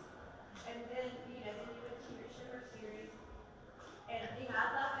shapes, and then you went to your sugar series, and I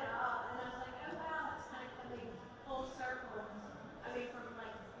love it all, and I was like, oh wow, it's kind of coming full circle. I mean, from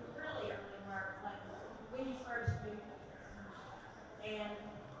like really early work, like when you first moved here, and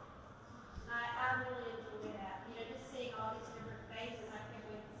I really enjoy that. Just seeing all these different faces, I can't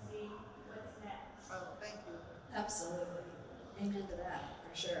wait to see what's next. Oh, thank you. Absolutely. Amen to that,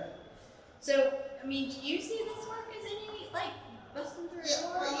 for sure. So, I mean, do you see this work as any, like, busting through a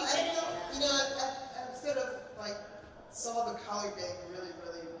door? Well, I sort of, like, saw the color getting really,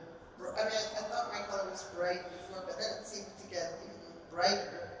 really, I mean, I thought my color was bright before, but then it seemed to get even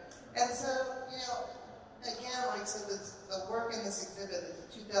brighter. And so, again, like, so the work in this exhibit is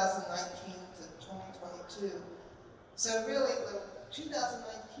 2019 to 2022. So really, the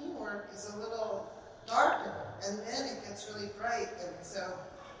 2019 work is a little darker, and then it gets really bright. And so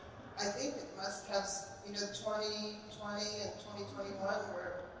I think it must have, 2020 and 2021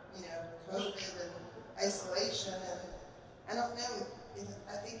 were, COVID and isolation, and I don't know,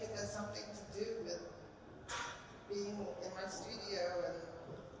 I think it has something to do with being in my studio and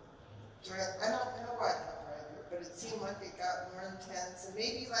I don't know why it got brighter, but it seemed like it got more intense, and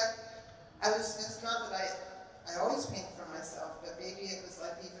maybe like, it's not that I always paint for myself, but maybe it was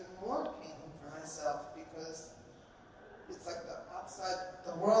like even more painting for myself, because it's like the outside,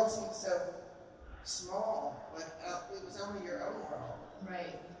 the world seems so small, like it was only your own world.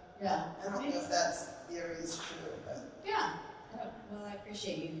 Right, yeah. I don't know if that theory is true, but. Yeah, well, I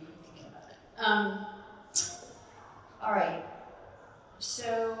appreciate you thinking about it. All right,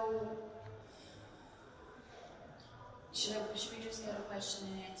 so, should we just go to question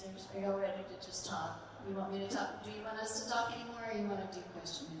and answers? Are y'all ready to just talk? You want me to talk? Do you want us to talk anymore, or you want to do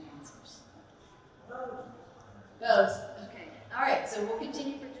question and answers? Both. Okay. All right. So we'll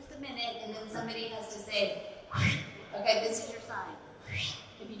continue for just a minute, and then somebody has to say, Okay, this is your sign.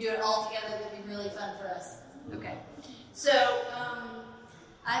 If you do it all together, that'd be really fun for us. Okay. So,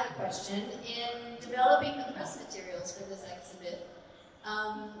 I have a question. In developing the press materials for this exhibit,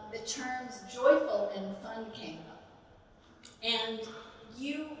 the terms joyful and fun came up. And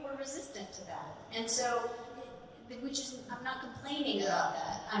you were resistant to that. And so, which is, I'm not complaining about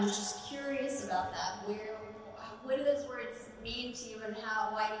that. I'm just curious about that. What do those words mean to you, and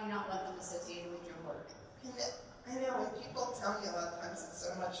why do you not want them associated with your work? I know when people tell me a lot of times it's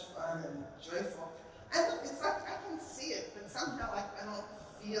so much fun and joyful, it's like I can see it, but somehow like I don't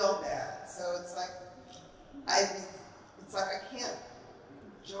feel that. So it's like I can't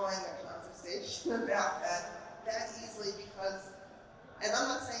join the conversation about that easily because, and I'm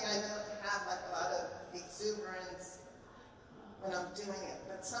not saying I don't have like a lot of exuberance when I'm doing it,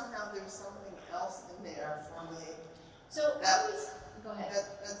 but somehow there's something else in there for me. So go ahead.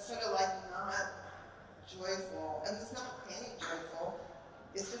 That's sort of like not joyful, and it's not any joyful.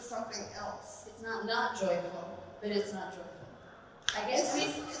 It's just something else. It's not joyful, but it's not joyful. I guess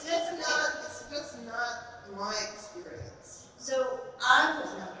it's just not my experience. So I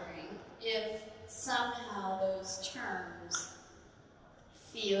was wondering if somehow those terms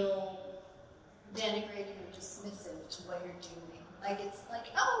feel denigrating or dismissive to what you're doing. Like it's like,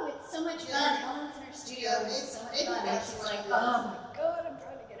 oh, it's so much fun. Ellen's in her studio, it's so much fun. And she's like, oh my god, I'm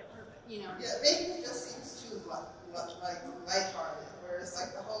trying to get it perfect. You know. Yeah, maybe it just seems too like lighthearted, whereas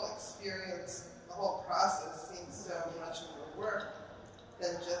like the whole experience, the whole process seems so much more work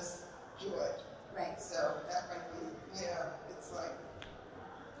than just joy. Right. So that might be, it's like,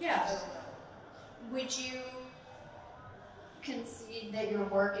 yeah. I don't know. Would you concede that your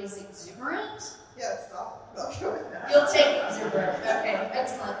work is exuberant? Yes, I'll go with that. You'll take exuberant. Okay,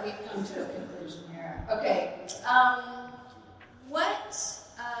 excellent. We've come to a conclusion here. Okay. What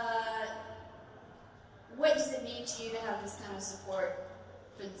does it mean to you to have this kind of support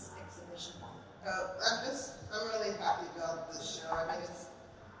for this exhibition? I'm really happy about this show. I mean,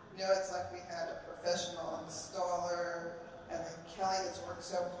 it's like we had a professional installer, and then Kelly has worked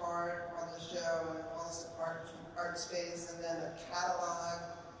so hard on the show and all the support from Art Space, and then a catalog,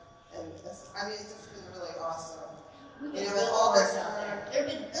 and it's just been really awesome. We've And been all this billboards out there. There have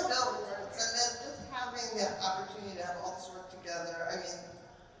been billboards, and then just having the opportunity to have all this work together. I mean,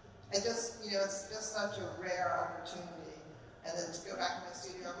 it's just such a rare opportunity. And then to go back to my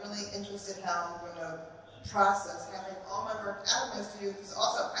studio, I'm really interested how I'm going to process having all my work out of my studio, because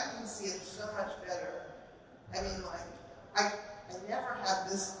also I can see it so much better. I mean, like, I never had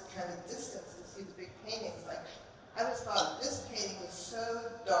this kind of distance to see the big paintings. Like, I always thought this painting was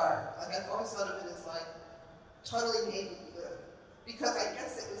so dark. Like, I've always thought of it as like totally navy blue, because I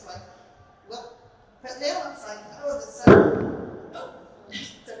guess it was like, look, but now it's like, oh, the sun. Oh,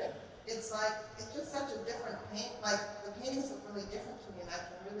 it's okay. It's like, it's just such a different paint. Like, the paintings look really different to me, and I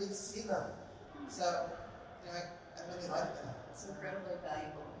can really see them. So, I really like that. It's incredibly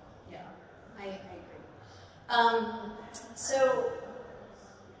valuable. Yeah, I agree. So,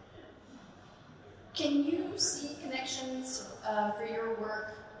 can you see connections for your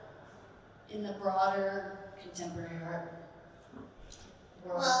work in the broader contemporary art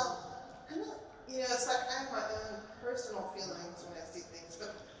world? Well, I don't, it's like I have my own personal feelings when I see things,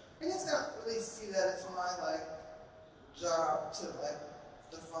 but I just don't really see that as my, like, job to, like,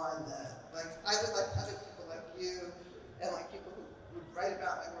 define that. Like, I would like other people like you and, like, people who would write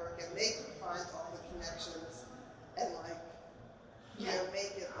about my work, and they could find all the connections and, like,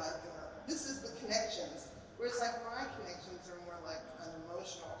 make it like, this is the connections. Whereas, like, my connections are more like an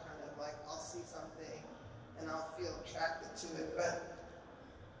emotional kind of, like, I'll see something and I'll feel attracted to it. But,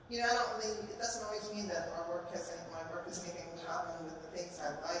 it doesn't always mean that my work is anything in common with the things I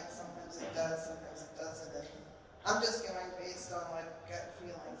like. Sometimes it does, sometimes it doesn't. And I'm just going based on, like, gut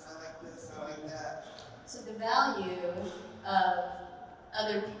feelings. I like this, I like that. So the value of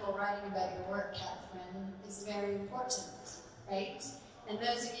other people writing about your work, Catherine, is very important, right? And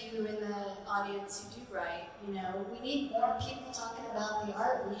those of you in the audience who do write, we need more people talking about the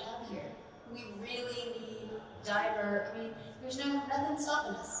art we have here. We really need there's nothing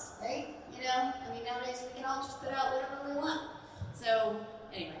stopping us, right? Nowadays we can all just put out whatever we want. So,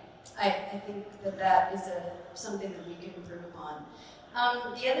 anyway, I think that is something that we can improve upon.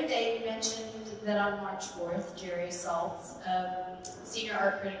 The other day you mentioned that on March 4th, Jerry Saltz, senior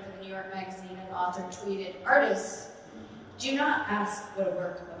art critic for the New York Magazine and author, tweeted, "Artists, do not ask what a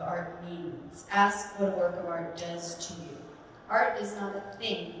work of art means. Ask what a work of art does to you. Art is not a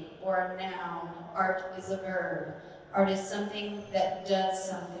thing or a noun. Art is a verb. Art is something that does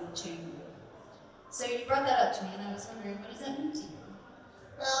something to you." So you brought that up to me, and I was wondering, what does that mean to you?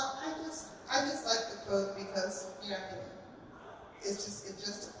 Well, I just like the quote because, you know, it's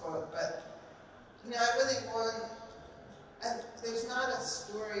just a quote, but, you know, I really want, and there's not a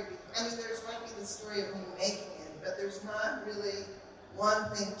story, I mean, there might be the story of me making it, but there's not really one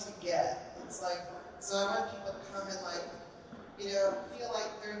thing to get. It's like, so I want people to come and like, you know, feel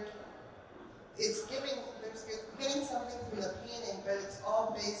like it's getting something from the painting, but it's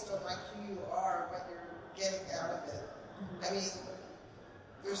all based on like who you are, what you're getting out of it. I mean,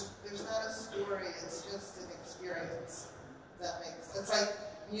 there's not a story, it's just an experience. That makes sense. It's like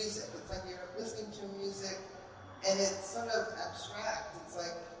music. It's like you're listening to music and it's sort of abstract. It's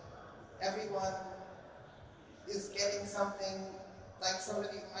like everyone is getting something, like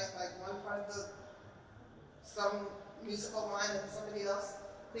somebody might like one part of some musical line and somebody else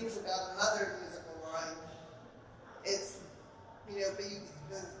thinks about another musical line. It's, you know,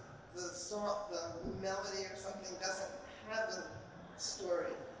 but the song, the melody or something doesn't have a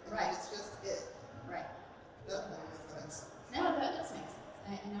story. Right. It's just it. Right. That makes sense. No, that does make sense.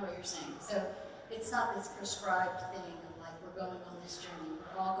 I know what you're saying. So it's not this prescribed thing of like we're going on this journey.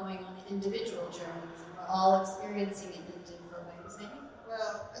 We're all going on individual journeys and we're all experiencing it in different ways, maybe?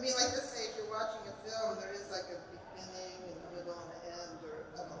 Well, I mean, like let's say if you're watching a film, there is like a beginning and a middle and an end, or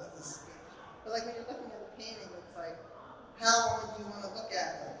I don't know if this is good. But like when you're looking at a painting, it's like, how long do you want to look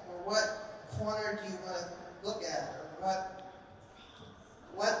at it? Or what corner do you want to look at? Or what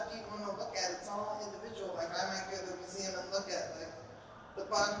do you want to look at? It's all individual. Like I might go to a museum and look at like the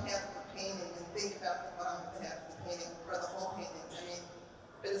bottom half of the painting and think about the bottom half of the painting or the whole painting. I mean,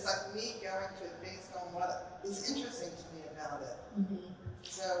 but it's like me going to it based on what is interesting to me about it. Mm-hmm.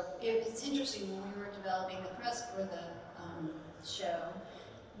 So it's interesting when we were developing the press for the show,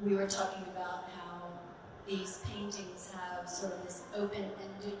 we were talking about how these paintings have sort of this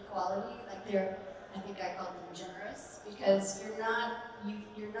open-ended quality. Like they're, I think I called them generous, because you're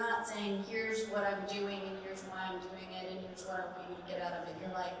not saying here's what I'm doing and here's why I'm doing it and here's what I want you to get out of it.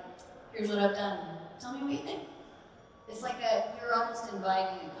 You're like, here's what I've done. Tell me what you think. It's like you're almost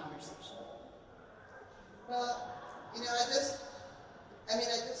inviting a conversation. well, you know, I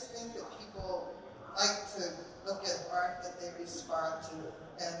just think that people like to look at art that they respond to,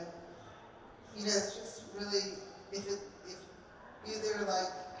 and you know, it's just really if either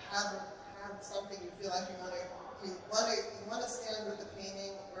like have something you feel like you want to stand with the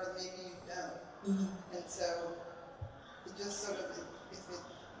painting, or maybe you don't, and so it just sort of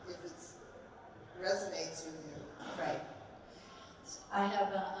if it resonates with you, Right. I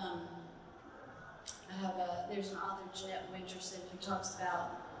have there's an author, Jeanette Winterson, who talks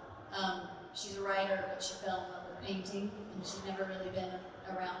about, she's a writer, but she fell in love with painting, and she'd never really been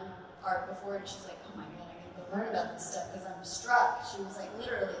around art before, and she's like, oh my God, I gotta go learn about this stuff, because I'm struck. She was like,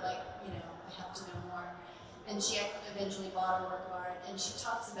 literally, like, you know, I have to know more. And she eventually bought a work of art, and she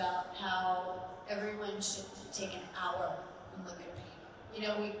talks about how everyone should take an hour and look at a painting. You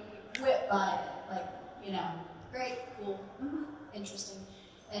know, we whip by it, like, you know, great, cool, interesting.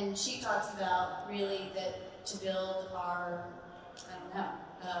 And she talks about really that to build our, I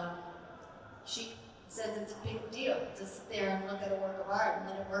don't know, she says it's a big deal to sit there and look at a work of art and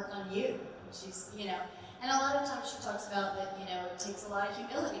let it work on you. And she's, you know, and a lot of times she talks about that, you know, it takes a lot of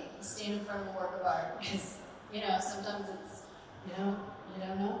humility to stand in front of a work of art because, you know, sometimes it's, you know, you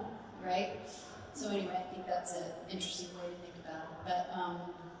don't know, right? So anyway, I think that's an interesting way to think about it.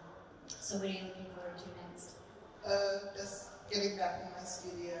 But, so what are you looking forward to next? just getting back in my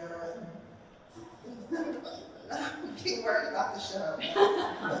studio and being worried about the show.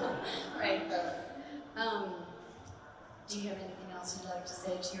 Right. Do you have anything else you'd like to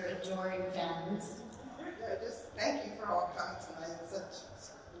say to your adoring fans? Yeah, just thank you for all coming tonight. It's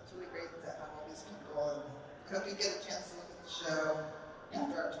really great to have all these people, and I hope you get a chance to look at the show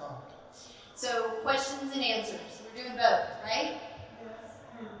after our talk. So, questions and answers. We're doing both, right?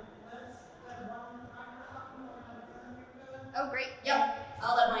 Oh, great. Yep.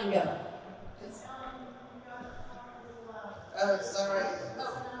 I'll let mine go. Oh, sorry.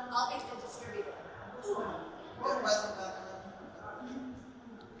 Oh, I'll get the distributor. It wasn't that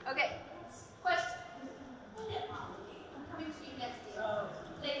Okay. Question. I'm coming to you next week.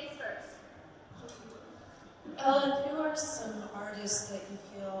 Ladies first. Ellen, who are some artists that you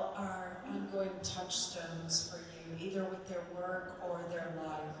feel are ongoing touchstones for you, either with their work or their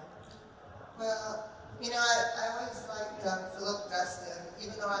life? Well, you know, I always liked Philip Guston,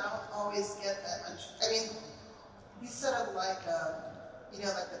 even though I don't always get that much. I mean, he's sort of like, you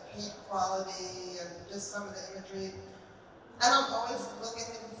know, like the paint quality and just some of the imagery. I don't always look at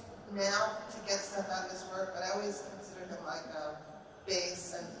him now to get stuff out of his work, but I always consider him like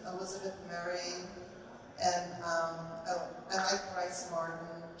Bass and Elizabeth Murray And I like Bryce Martin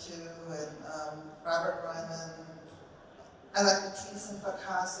too, and Robert Ryman. I like Matisse and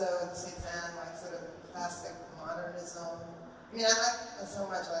Picasso and Cézanne, like sort of classic modernism. I mean, I like so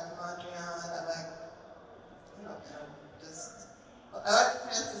much. I like Mondrian. I like, I like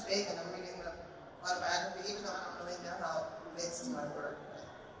Francis Bacon. I'm reading the autobiography, even though I don't really know how it relates to my work.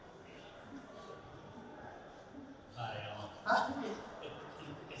 Hi, Ellen.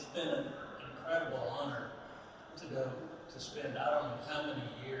 It's been an incredible honor to go to spend I don't know how many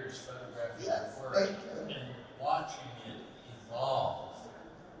years photographing your work and watching it evolve.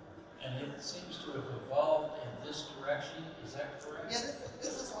 And it seems to have evolved in this direction. Is that correct? Yeah,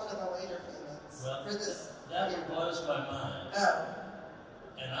 this is one of the later paintings. Well, for this. That blows my mind. Oh.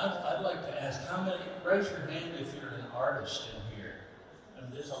 And I'd like to ask, how many, raise your hand if you're an artist in here.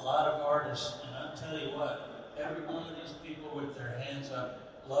 And there's a lot of artists, and I'll tell you what, every one of these people with their hands up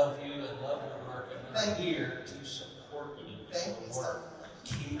love you and love your work, and they're here to support you. Thank you so much.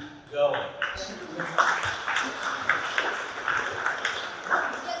 Keep going. Thank you.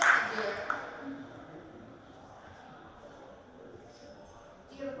 Yes, dear.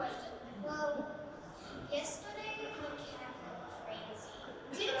 Do you have a question? Well, yesterday my cat went crazy.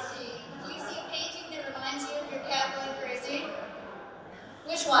 Did she? Do you see a painting that reminds you of your cat going crazy?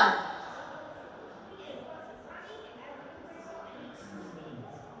 Which one?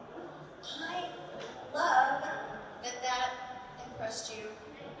 I love that impressed you.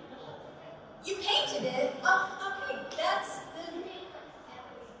 You painted it? Oh, okay. That's the...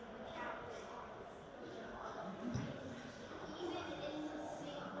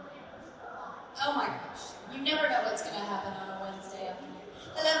 Oh my gosh. You never know what's going to happen on a Wednesday afternoon.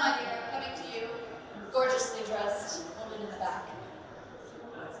 Hello, my dear. Coming to you. Gorgeously dressed woman in the back.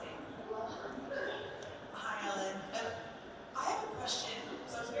 Hi, Ellen. I have a question.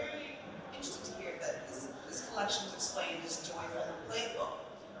 So I was very interested to hear that this collection was explained as joyful and playful.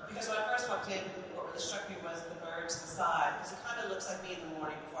 Because when I first walked in, what really struck me was the birds inside, because it kind of looks like me in the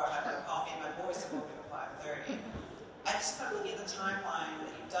morning before I have my coffee and my boys have woken at 5:30. I just kind of looking at the timeline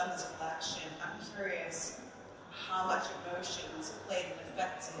that you've done this collection, I'm curious how much emotions played and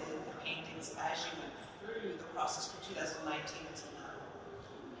affected the paintings as you went through the process from 2019 until now.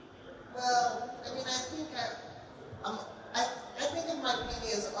 Well, I mean, I think I think of my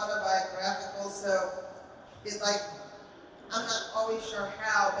painting as autobiographical, so it's like, I'm not always sure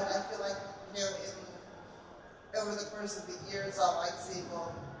how, but I feel like, over the course of the years, I'll like see,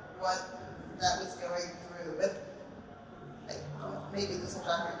 what that was going through. But maybe this will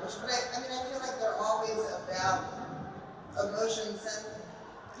drive me push, but I mean, I feel like they're always about emotions and,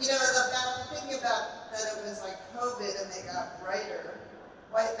 about thinking about that it was like COVID and they got brighter.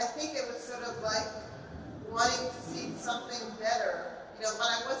 Well, I think it was sort of like wanting to see something better. But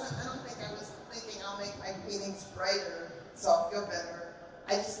I don't think I was thinking I'll make my paintings brighter so I'll feel better.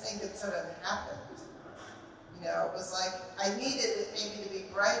 I just think it sort of happened. It was like I needed it maybe to be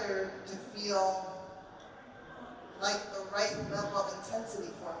brighter to feel like the right level of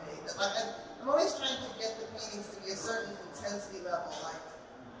intensity for me. I'm always trying to get the paintings to be a certain intensity level, like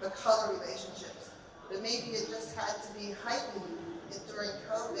the color relationships. But maybe it just had to be heightened during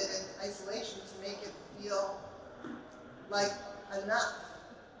COVID and isolation to make it feel like enough.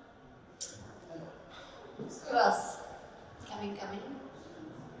 Who else? Coming.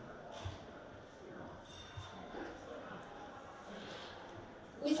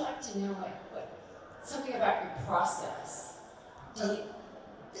 We'd like to know something about your process. Do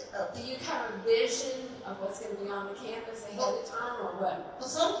you have a vision of what's going to be on the canvas ahead of time, or what? Well,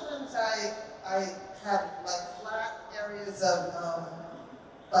 sometimes I have like flat areas of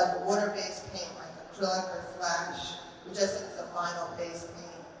like water-based paint, like acrylic or flash, which I think is a vinyl-based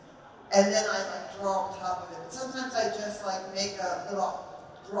paint, and then I like draw on top of it. But sometimes I just like make a little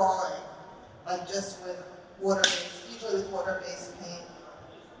drawing, like just with water-based, usually with water-based paint.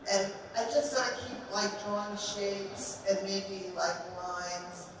 And I just sort of keep like drawing shapes and maybe like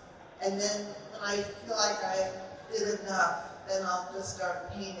lines. And then when I feel like I did enough, then I'll just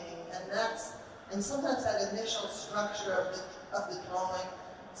start painting. And sometimes that initial structure of the drawing,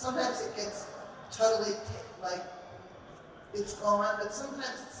 sometimes it gets totally like it's gone, but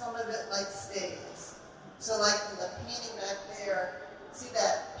sometimes some of it like stays. So like in the painting back there, see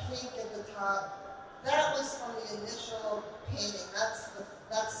that pink at the top? That was from the initial painting. That's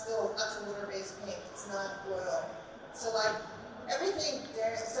a water-based paint. It's not oil. So like everything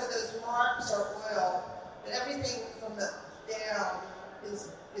there, so those marks are oil, but everything from the down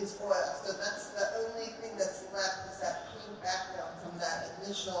is oil. So that's the only thing that's left is that pink background from that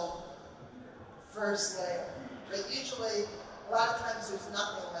initial first layer. But usually, a lot of times there's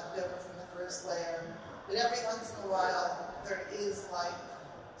nothing left over from the first layer. But every once in a while, there is like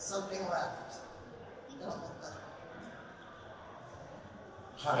something left. You know,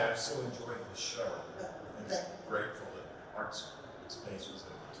 Hi, I've so enjoyed the show. Okay. I'm grateful that Arts Space was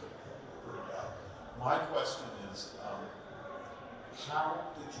able to put it out. My question is,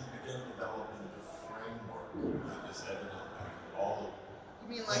 how did you begin developing the framework that is evident in all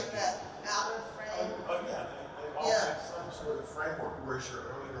of You mean like that outer frame? Oh yeah, they all have some sort of framework, whereas your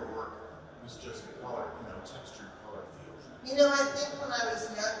earlier work was just color, textured color fields. You know, I think when I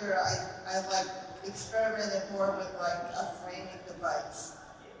was younger, I like experimented more with like a framing device.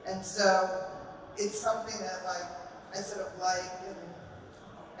 And so it's something that like I sort of like, and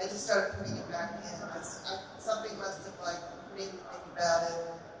I just started putting it back in. Something must have like made me think about it,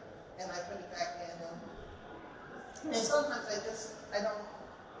 and I put it back in. And sometimes I just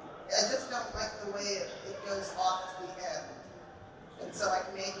don't like the way it goes off to the end. And so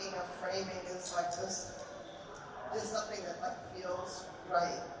like making a framing is like just something that like feels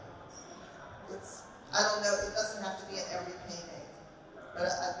right. I don't know, it doesn't have to be in every painting, but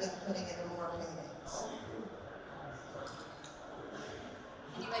I've been putting it in more paintings.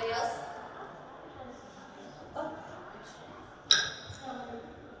 Anybody else? Oh.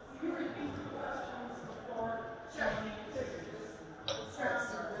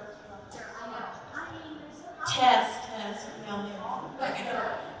 Test. No.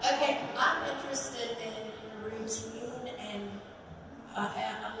 Okay, I'm interested in your routine, and I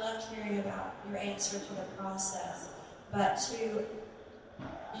loved hearing about your answer to the process, but to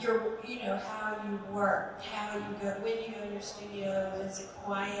your, how you work, how you go, when you go in your studio, is it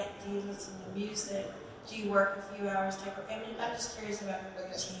quiet? Do you listen to music? Do you work a few hours? I'm just curious about your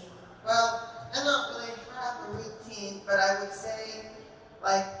routine. Well, I don't really have a routine, but I would say,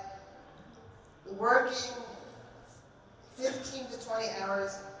 like, working 15 to 20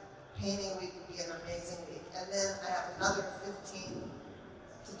 hours painting a week would be an amazing week. And then I have another 15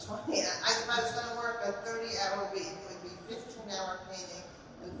 to 20. If I was going to work a 30-hour week, it would be 15-hour painting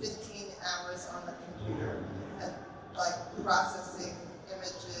and 15 hours on the computer and like processing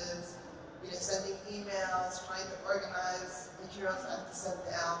images, sending emails, trying to organize materials I have to send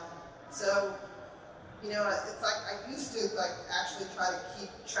down. So, it's like I used to like actually try to keep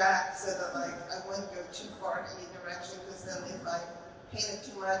track so that like I wouldn't go too far in any direction, because then if I painted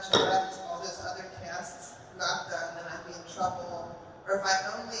too much and left all those other tasks not done, then I'd be in trouble. Or if I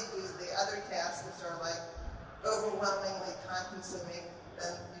only do the other tasks which are like overwhelmingly time consuming,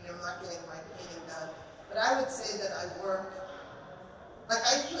 then I'm not getting my painting done. But I would say that I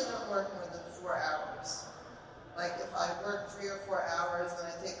usually don't work more than 4 hours. Like if I work 3 or 4 hours and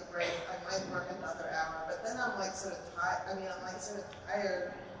I take a break, I might work another hour. But then I'm like sort of tired. I'm like sort of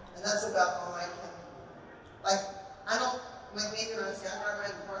tired, and that's about all I can. Like I don't. Like maybe when I was younger, I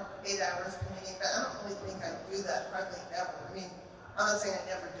might work 8 hours painting, but I don't really think I do that hardly ever. I'm not saying I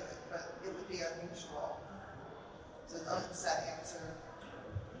never do it, but it would be unusual. So it's that answer.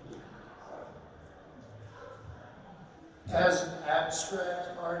 As an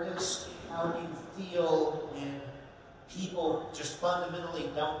abstract artist, how do you feel when people just fundamentally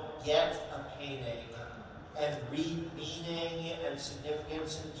don't get a painting and read meaning and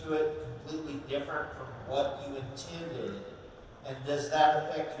significance into it completely different from what you intended? And does that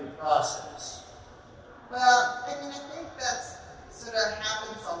affect your process? Well, I think that's sort of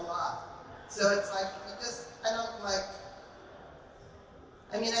happens a lot. So it's like, I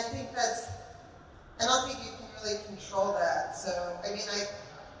don't think you can really control that. So, I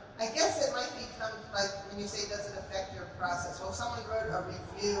guess it might become like, when you say does it affect your process? Well, if someone wrote a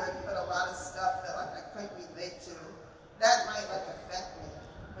review and put a lot of stuff that like I couldn't relate to, that might like affect me.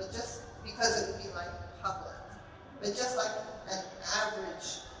 But just because it would be like public. But just like an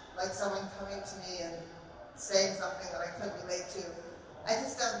average, like someone coming to me and saying something that I couldn't relate to, I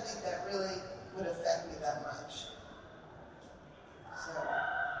just don't think that really would affect me that much. So.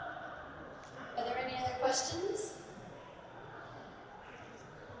 Are there any other questions?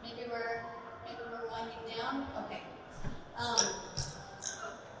 Maybe we're winding down. Okay.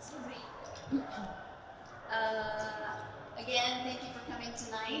 Again, thank you for coming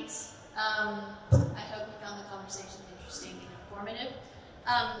tonight. I hope you found the conversation interesting and informative.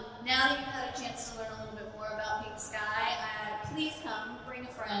 Now that you've had a chance to learn a little bit more about Pink Sky, please come, bring a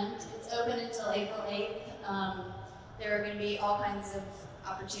friend. It's open until April 8th. There are going to be all kinds of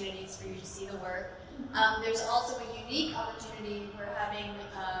opportunities for you to see the work. There's also a unique opportunity. We're having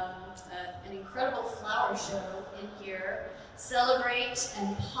an incredible flower show in here. Celebrate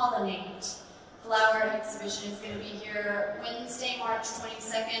and Pollinate flower exhibition is going to be here Wednesday, March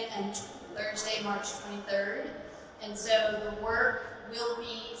 22nd and Thursday, March 23rd. And so the work will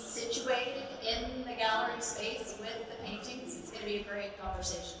be situated situated in the gallery space with the paintings. It's going to be a great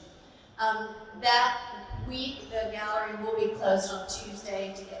conversation. That week, the gallery will be closed on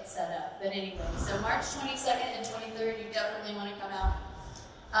Tuesday to get set up. But anyway, so March 22nd and 23rd, you definitely want to come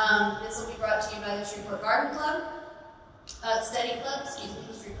out. This will be brought to you by the Shreveport Garden Club, Study Club, excuse me,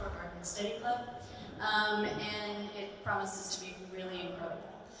 Shreveport Garden Study Club. And it promises to be really incredible.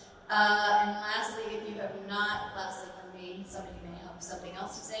 And lastly, if you have not, lastly for me, somebody may have something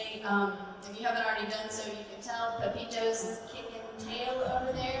else to say. If you haven't already done so, you can tell Pepito's is kicking tail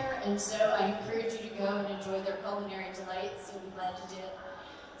over there, and so I encourage you to go and enjoy their culinary delights. You'll be glad you did.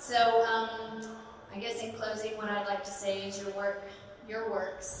 So, I guess in closing, what I'd like to say is your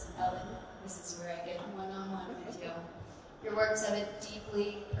works, Ellen, this is where I get one-on-one with you. Your works have a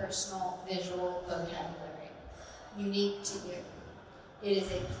deeply personal visual vocabulary, unique to you. It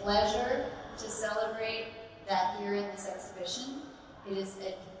is a pleasure to celebrate that here in this exhibition. It is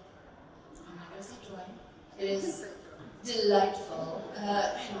I'm not going to say joy. It is delightful.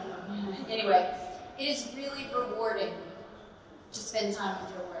 Anyway, it is really rewarding to spend time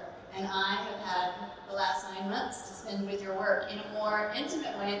with your work. And I have had the last 9 months to spend with your work in a more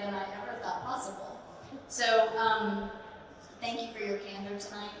intimate way than I ever thought possible. So, thank you for your candor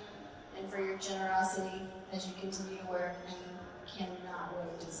tonight and for your generosity as you continue to work, and cannot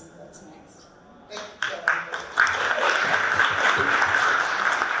wait to see what's next.